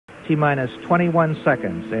T-minus 21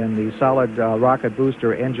 seconds, and the solid rocket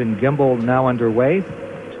booster engine gimbal now underway.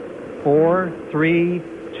 4, 3,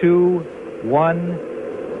 2, 1,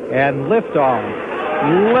 and liftoff.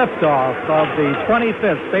 Liftoff of the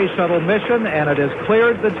 25th Space Shuttle mission, and it has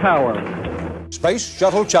cleared the tower. Space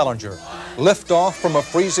Shuttle Challenger. Liftoff from a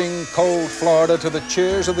freezing cold Florida to the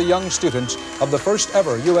cheers of the young students of the first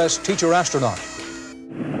ever U.S. teacher astronaut.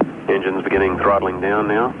 Engines beginning throttling down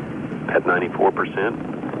now at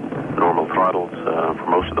 94%. Normal throttles for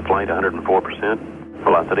most of the flight, 104%.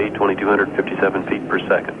 Velocity, 2,257 feet per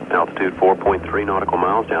second. Altitude, 4.3 nautical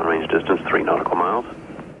miles. Downrange distance, 3 nautical miles.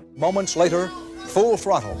 Moments later, full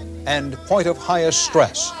throttle and point of highest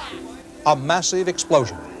stress. A massive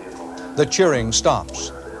explosion. The cheering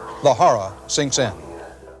stops. The horror sinks in.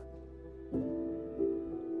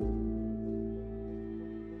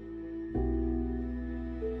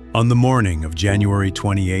 On the morning of January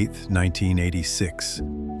 28, 1986,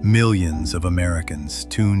 millions of Americans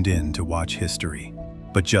tuned in to watch history.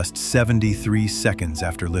 But just 73 seconds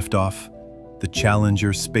after liftoff, the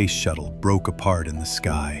Challenger space shuttle broke apart in the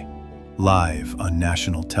sky, live on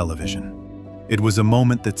national television. It was a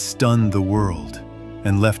moment that stunned the world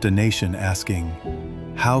and left a nation asking,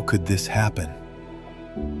 how could this happen?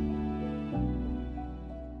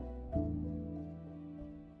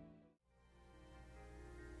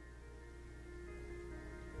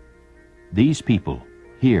 These people,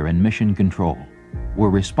 here in Mission Control, were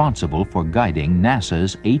responsible for guiding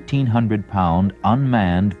NASA's 1,800-pound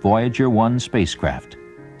unmanned Voyager 1 spacecraft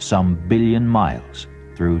some billion miles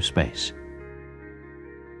through space.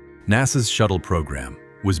 NASA's shuttle program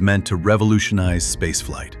was meant to revolutionize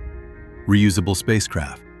spaceflight. Reusable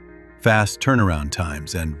spacecraft, fast turnaround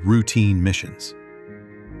times, and routine missions.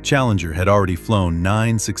 Challenger had already flown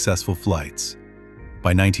 9 successful flights.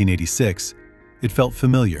 By 1986, it felt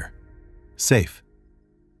familiar, safe.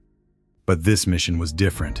 But this mission was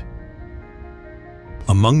different.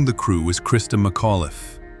 Among the crew was Krista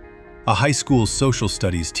McAuliffe, a high school social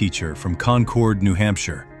studies teacher from Concord, New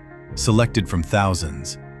Hampshire, selected from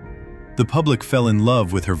thousands. The public fell in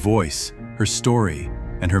love with her voice, her story,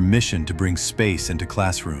 and her mission to bring space into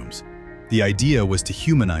classrooms. The idea was to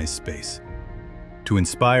humanize space, to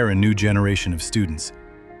inspire a new generation of students,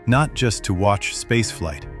 not just to watch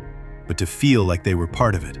spaceflight, but to feel like they were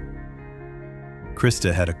part of it.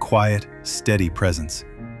 Krista had a quiet, steady presence.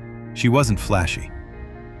 She wasn't flashy.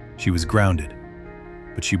 She was grounded,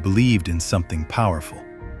 but she believed in something powerful,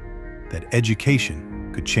 that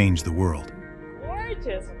education could change the world.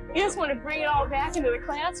 Gorgeous. You just want to bring it all back into the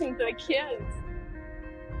classroom for the kids.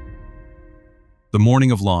 The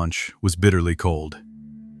morning of launch was bitterly cold,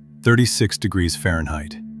 36 degrees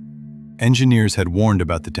Fahrenheit. Engineers had warned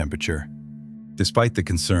about the temperature. Despite the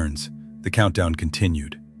concerns, the countdown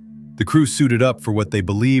continued. The crew suited up for what they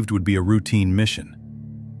believed would be a routine mission.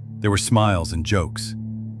 There were smiles and jokes.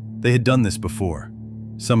 They had done this before,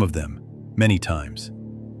 some of them, many times.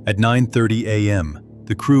 At 9:30 a.m.,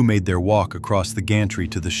 the crew made their walk across the gantry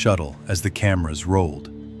to the shuttle as the cameras rolled.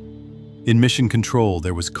 In Mission Control,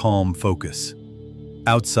 there was calm focus.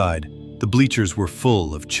 Outside, the bleachers were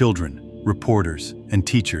full of children, reporters, and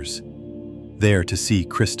teachers, there to see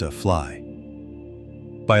Krista fly.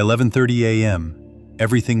 By 11:30 a.m.,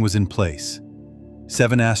 everything was in place.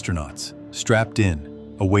 7 astronauts, strapped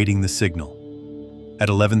in, awaiting the signal. At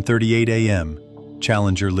 11:38 a.m.,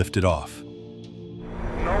 Challenger lifted off.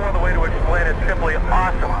 No other way to explain it, simply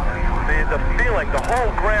awesome. The feeling, the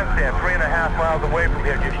whole grandstand 3.5 miles away from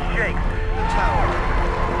here just shakes.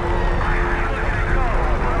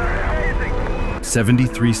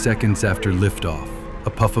 73 seconds after liftoff, a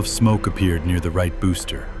puff of smoke appeared near the right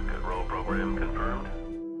booster. Control program confirmed.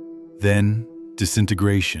 Then,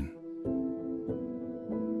 disintegration.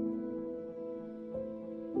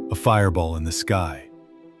 A fireball in the sky.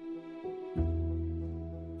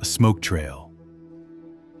 A smoke trail.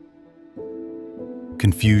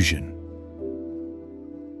 Confusion.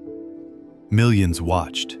 Millions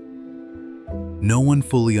watched. No one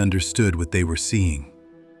fully understood what they were seeing.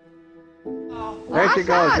 There she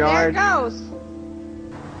goes, George. There it goes.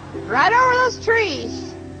 Right over those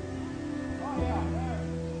trees.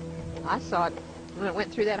 I saw it when it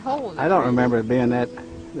went through that hole. I don't remember it being that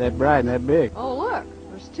bright and that big. Oh, look.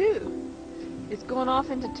 There's 2. It's going off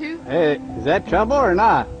into 2. Hey, is that trouble or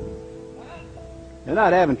not? They're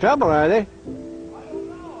not having trouble, are they?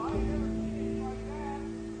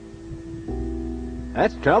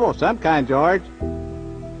 That's trouble of some kind, George.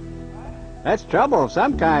 That's trouble of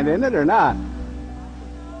some kind, isn't it, or not?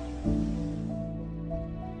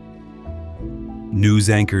 News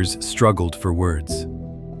anchors struggled for words.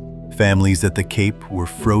 Families at the Cape were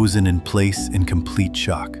frozen in place in complete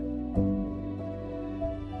shock.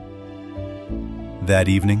 That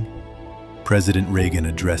evening, President Reagan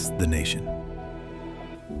addressed the nation.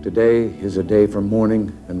 Today is a day for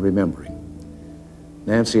mourning and remembering.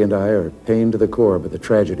 Nancy and I are pained to the core by the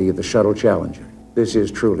tragedy of the Shuttle Challenger. This is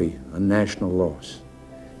truly a national loss.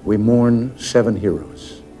 We mourn 7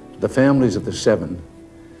 heroes. The families of the 7,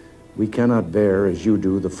 we cannot bear, as you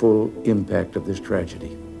do, the full impact of this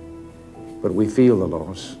tragedy. But we feel the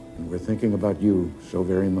loss, and we're thinking about you so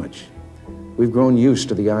very much. We've grown used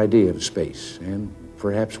to the idea of space, and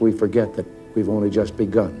perhaps we forget that we've only just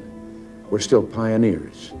begun. We're still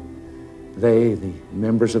pioneers. They, the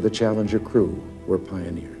members of the Challenger crew, were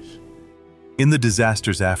pioneers. In the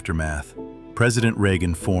disaster's aftermath, President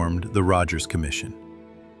Reagan formed the Rogers Commission.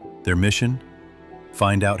 Their mission?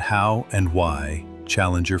 Find out how and why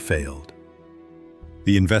Challenger failed.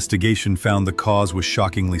 The investigation found the cause was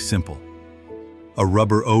shockingly simple. A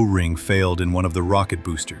rubber O-ring failed in one of the rocket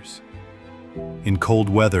boosters. In cold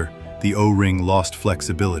weather, the O-ring lost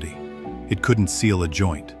flexibility. It couldn't seal a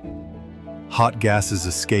joint. Hot gases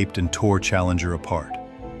escaped and tore Challenger apart.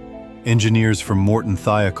 Engineers from Morton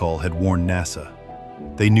Thiokol had warned NASA.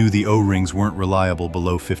 They knew the O-rings weren't reliable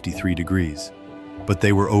below 53 degrees, but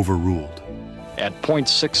they were overruled. At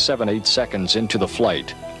 0.678 seconds into the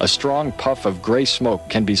flight, a strong puff of gray smoke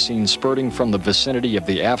can be seen spurting from the vicinity of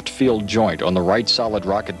the aft field joint on the right solid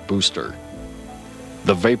rocket booster.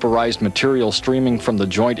 The vaporized material streaming from the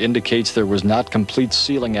joint indicates there was not complete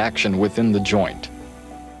sealing action within the joint.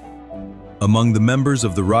 Among the members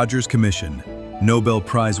of the Rogers Commission, Nobel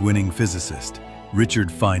Prize-winning physicist Richard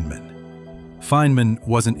Feynman. Feynman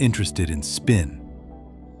wasn't interested in spin.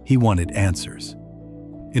 He wanted answers.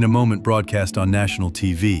 In a moment broadcast on national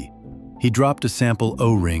TV, he dropped a sample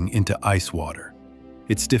O-ring into ice water.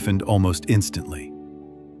 It stiffened almost instantly.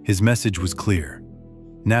 His message was clear.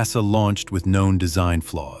 NASA launched with known design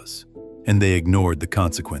flaws, and they ignored the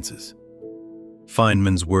consequences.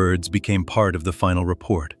 Feynman's words became part of the final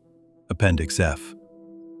report, Appendix F,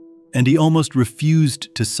 and he almost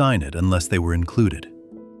refused to sign it unless they were included.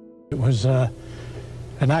 It was an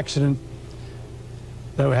accident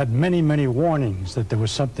that had many, many warnings that there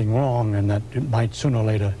was something wrong and that it might sooner or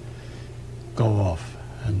later go off,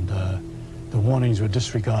 and the warnings were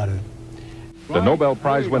disregarded. The Nobel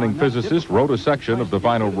Prize-winning physicist wrote a section of the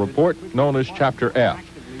final report known as Chapter F.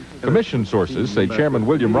 Commission sources say Chairman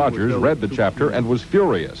William Rogers read the chapter and was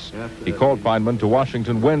furious. He called Feynman to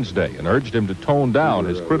Washington Wednesday and urged him to tone down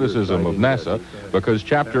his criticism of NASA because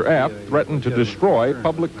Chapter F threatened to destroy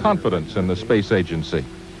public confidence in the space agency.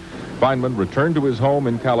 Feynman returned to his home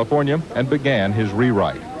in California and began his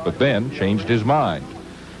rewrite, but then changed his mind.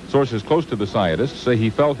 Sources close to the scientist say he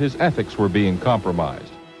felt his ethics were being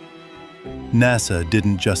compromised. NASA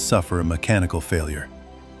didn't just suffer a mechanical failure,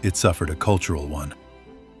 it suffered a cultural one.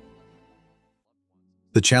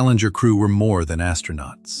 The Challenger crew were more than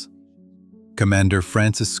astronauts. Commander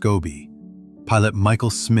Francis Scobie, pilot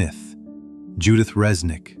Michael Smith, Judith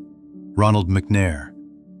Resnick, Ronald McNair,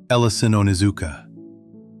 Ellison Onizuka,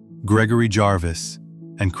 Gregory Jarvis,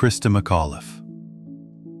 and Krista McAuliffe.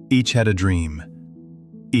 Each had a dream.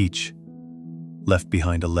 Each left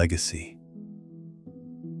behind a legacy.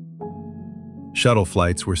 Shuttle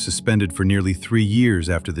flights were suspended for nearly 3 years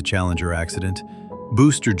after the Challenger accident.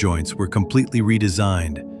 Booster joints were completely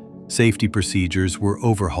redesigned. Safety procedures were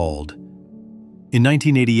overhauled. In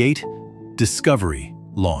 1988, Discovery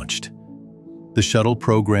launched. The shuttle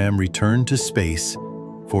program returned to space,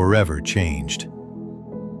 forever changed.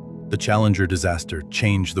 The Challenger disaster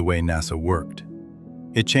changed the way NASA worked.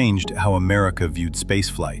 It changed how America viewed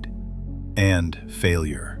spaceflight and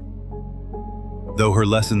failure. Though her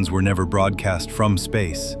lessons were never broadcast from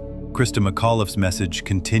space, Krista McAuliffe's message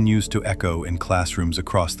continues to echo in classrooms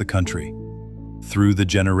across the country, through the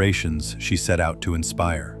generations she set out to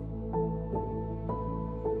inspire.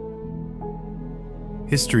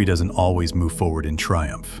 History doesn't always move forward in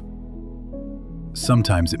triumph.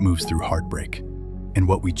 Sometimes it moves through heartbreak, and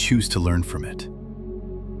what we choose to learn from it.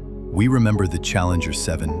 We remember the Challenger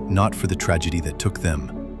 7 not for the tragedy that took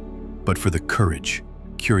them, but for the courage,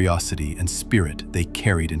 curiosity, and spirit they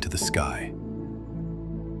carried into the sky.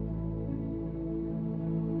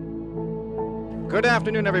 Good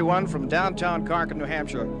afternoon, everyone, from downtown Concord, New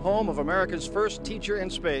Hampshire, home of America's first teacher in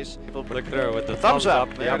space. People put through with the thumbs up.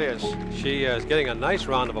 Yep. There it is. She is getting a nice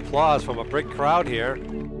round of applause from a big crowd here.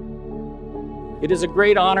 It is a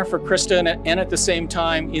great honor for Krista, and at the same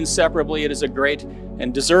time, inseparably, it is a great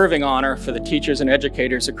and deserving honor for the teachers and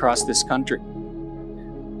educators across this country.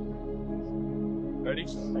 Ready?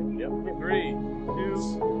 Yep. 3, 2,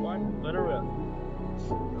 1, let her rip.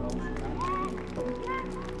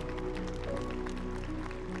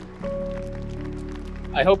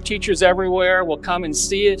 I hope teachers everywhere will come and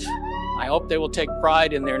see it. I hope they will take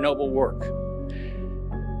pride in their noble work.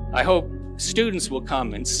 I hope students will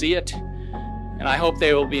come and see it, and I hope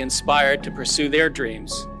they will be inspired to pursue their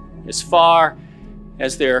dreams as far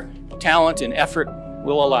as their talent and effort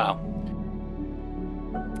will allow.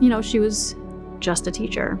 You know, she was just a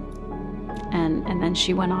teacher, and then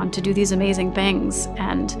she went on to do these amazing things,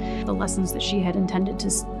 and the lessons that she had intended to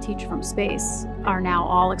teach from space are now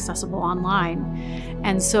all accessible online.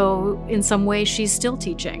 And so in some ways she's still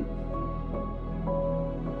teaching.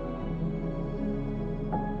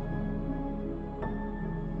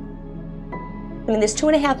 I mean, there's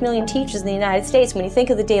 2.5 million teachers in the United States. When you think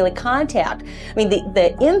of the daily contact, I mean,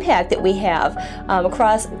 the impact that we have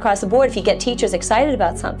across the board, if you get teachers excited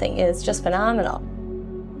about something, is just phenomenal.